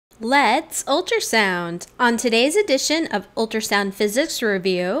Let's ultrasound! On today's edition of Ultrasound Physics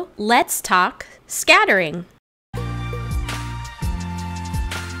Review, let's talk scattering.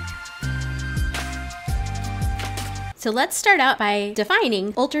 So let's start out by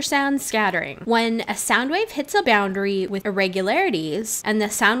defining ultrasound scattering. When a sound wave hits a boundary with irregularities and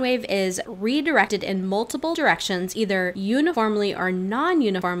the sound wave is redirected in multiple directions, either uniformly or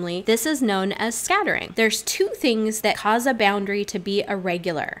non-uniformly, this is known as scattering. There's two things that cause a boundary to be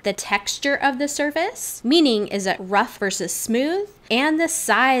irregular: the texture of the surface, meaning is it rough versus smooth, and the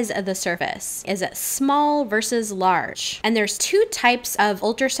size of the surface. Is it small versus large? And there's two types of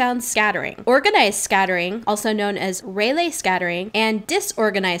ultrasound scattering: organized scattering, also known as rayleigh scattering, and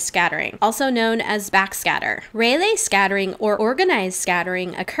disorganized scattering, also known as backscatter. Rayleigh scattering or organized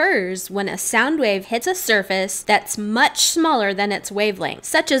scattering occurs when a sound wave hits a surface that's much smaller than its wavelength,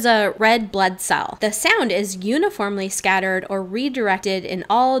 such as a red blood cell. The sound is uniformly scattered or redirected in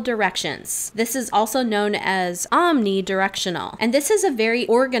all directions. This is also known as omnidirectional, and this is a very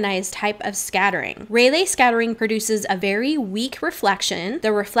organized type of scattering. Rayleigh scattering produces a very weak reflection.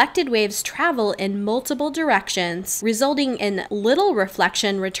 The reflected waves travel in multiple directions, resulting in little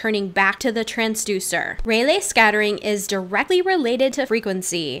reflection returning back to the transducer. Rayleigh scattering is directly related to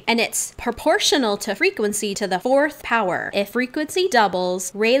frequency, and it's proportional to frequency to the fourth power. If frequency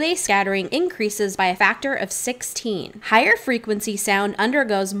doubles, Rayleigh scattering increases by a factor of 16. Higher frequency sound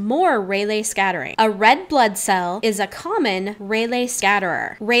undergoes more Rayleigh scattering. A red blood cell is a common Rayleigh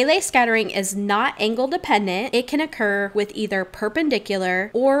scatterer. Rayleigh scattering is not angle dependent. It can occur with either perpendicular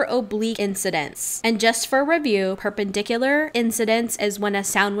or oblique incidence. And just for review, perpendicular incidence is when a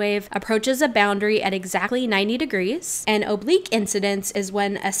sound wave approaches a boundary at exactly 90 degrees, and oblique incidence is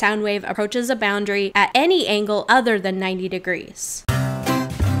when a sound wave approaches a boundary at any angle other than 90 degrees.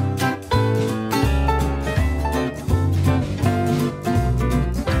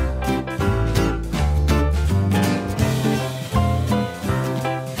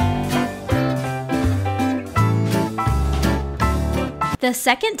 The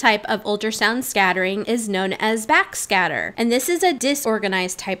second type of ultrasound scattering is known as backscatter, and this is a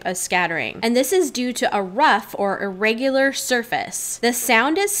disorganized type of scattering, and this is due to a rough or irregular surface. The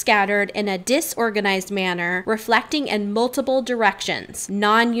sound is scattered in a disorganized manner, reflecting in multiple directions,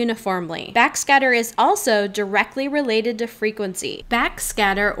 non-uniformly. Backscatter is also directly related to frequency.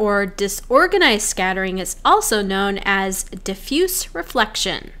 Backscatter or disorganized scattering is also known as diffuse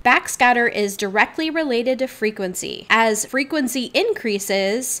reflection. Backscatter is directly related to frequency. As frequency increases,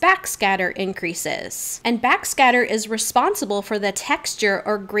 backscatter increases. And backscatter is responsible for the texture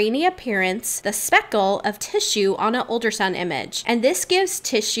or grainy appearance, the speckle of tissue on an ultrasound image. And this gives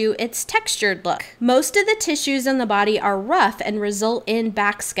tissue its textured look. Most of the tissues in the body are rough and result in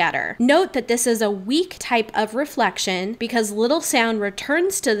backscatter. Note that this is a weak type of reflection because little sound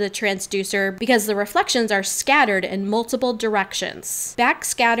returns to the transducer because the reflections are scattered in multiple directions.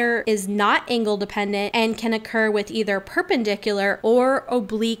 Backscatter is not angle dependent and can occur with either perpendicular or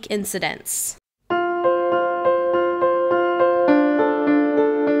oblique incidence.